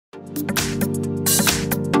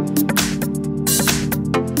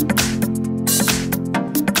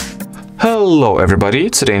Hello everybody,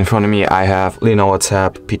 today in front of me I have LENOVO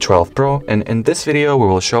Tab P12 Pro, and in this video we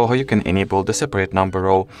will show how you can enable the separate number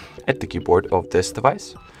row at the keyboard of this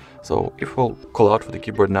device. So if we'll call out for the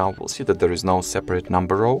keyboard now, we'll see that there is no separate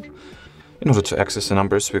number row. In order to access the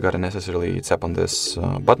numbers, we gotta necessarily tap on this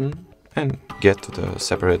button and get to the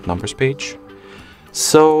separate numbers page.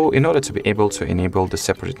 So in order to be able to enable the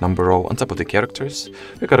separate number row on top of the characters,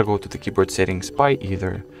 we gotta go to the keyboard settings by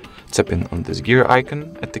either tapping on this gear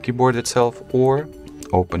icon at the keyboard itself or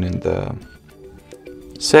opening the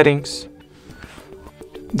settings,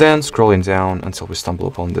 then scrolling down until we stumble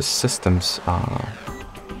upon the systems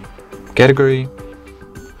category.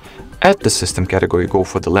 At the system category, go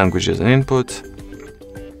for the languages and input.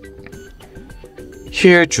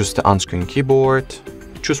 Here choose the on-screen keyboard,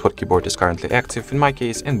 choose what keyboard is currently active. In my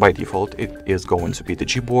case, and by default it is going to be the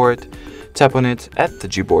Gboard. Tap on it. At the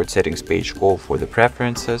Gboard settings page, go for the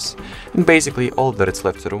preferences, and basically all that it's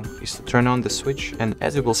left to do is to turn on the switch, and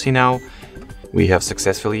as you will see now, we have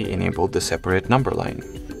successfully enabled the separate number line.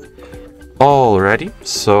 Alrighty,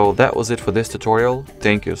 so that was it for this tutorial.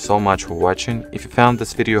 Thank you so much for watching. If you found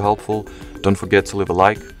this video helpful, don't forget to leave a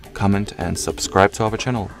like, comment and subscribe to our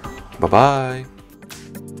channel. Bye bye!